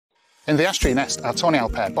In the ash tree nest, our tawny owl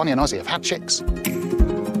pair, Bonnie and Ozzy, have had chicks.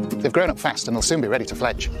 They've grown up fast and they'll soon be ready to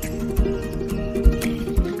fledge.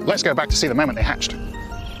 Let's go back to see the moment they hatched.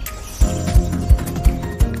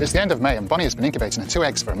 It's the end of May and Bonnie has been incubating her 2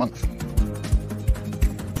 eggs for a month.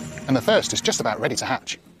 And the first is just about ready to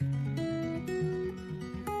hatch.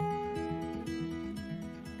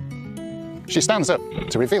 She stands up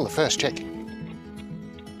to reveal the first chick.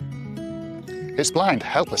 It's blind,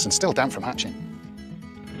 helpless and still damp from hatching.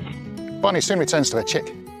 Bonnie soon returns to her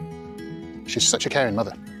chick. She's such a caring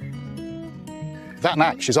mother. That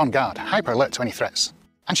night she's on guard, hyper alert to any threats,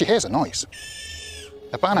 and she hears a noise.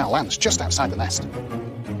 A barn owl lands just outside the nest.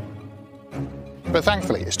 But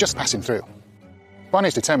thankfully it's just passing through.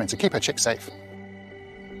 Bonnie's determined to keep her chick safe.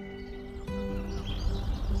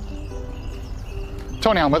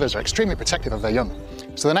 Tawny owl mothers are extremely protective of their young,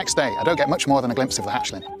 so the next day I don't get much more than a glimpse of the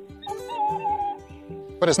hatchling.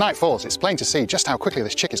 But as night falls, it's plain to see just how quickly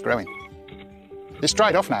this chick is growing. It's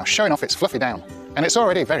dried off now, showing off its fluffy down, and it's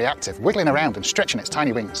already very active, wiggling around and stretching its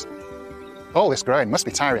tiny wings. All this growing must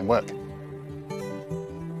be tiring work.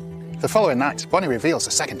 The following night, Bonnie reveals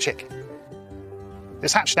the second chick.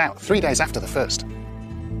 It's hatched out 3 days after the first.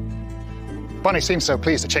 Bonnie seems so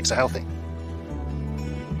pleased the chicks are healthy.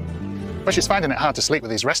 But she's finding it hard to sleep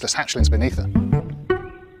with these restless hatchlings beneath her.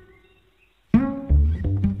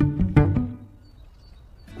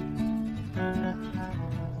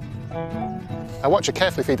 I watch her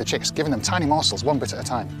carefully feed the chicks, giving them tiny morsels 1 bit at a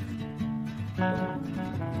time.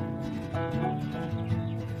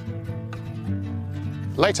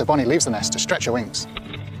 Later, Bonnie leaves the nest to stretch her wings.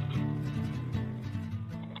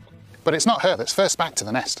 But it's not her that's first back to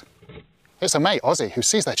the nest. It's her mate, Ozzy, who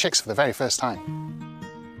sees their chicks for the very first time.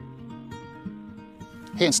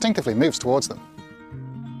 He instinctively moves towards them.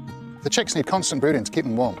 The chicks need constant brooding to keep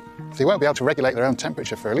them warm, so they won't be able to regulate their own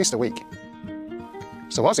temperature for at least a week.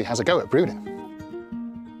 So Ozzy has a go at brooding.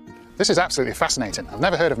 This is absolutely fascinating. I've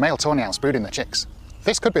never heard of male tawny owls brooding their chicks.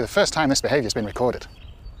 This could be the first time this behaviour has been recorded.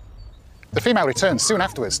 The female returns soon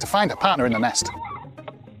afterwards to find her partner in the nest.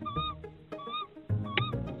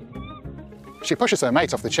 She pushes her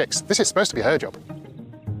mate off the chicks. This is supposed to be her job.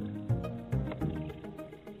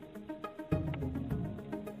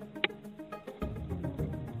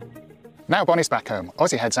 Now Bonnie's back home,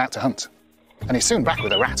 Ozzy heads out to hunt, and he's soon back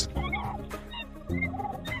with a rat.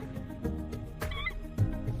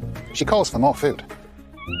 She calls for more food.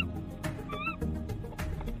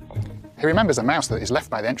 He remembers a mouse that is left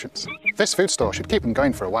by the entrance. This food store should keep him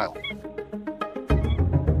going for a while.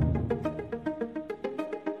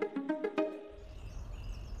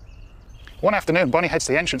 One afternoon, Bonnie heads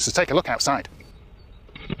to the entrance to take a look outside.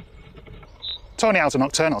 Tawny owls are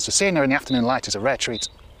nocturnal, so seeing her in the afternoon light is a rare treat.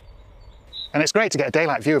 And it's great to get a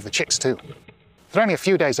daylight view of the chicks too. They're only a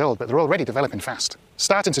few days old, but they're already developing fast,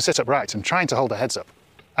 starting to sit upright and trying to hold their heads up.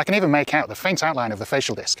 I can even make out the faint outline of the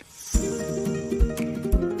facial disc.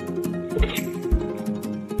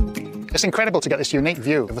 It's incredible to get this unique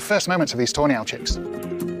view of the first moments of these tawny owl chicks.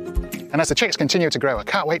 And as the chicks continue to grow, I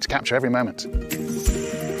can't wait to capture every moment.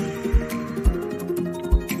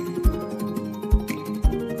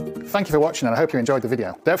 Thank you for watching and I hope you enjoyed the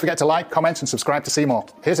video. Don't forget to like, comment and subscribe to see more.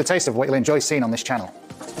 Here's a taste of what you'll enjoy seeing on this channel.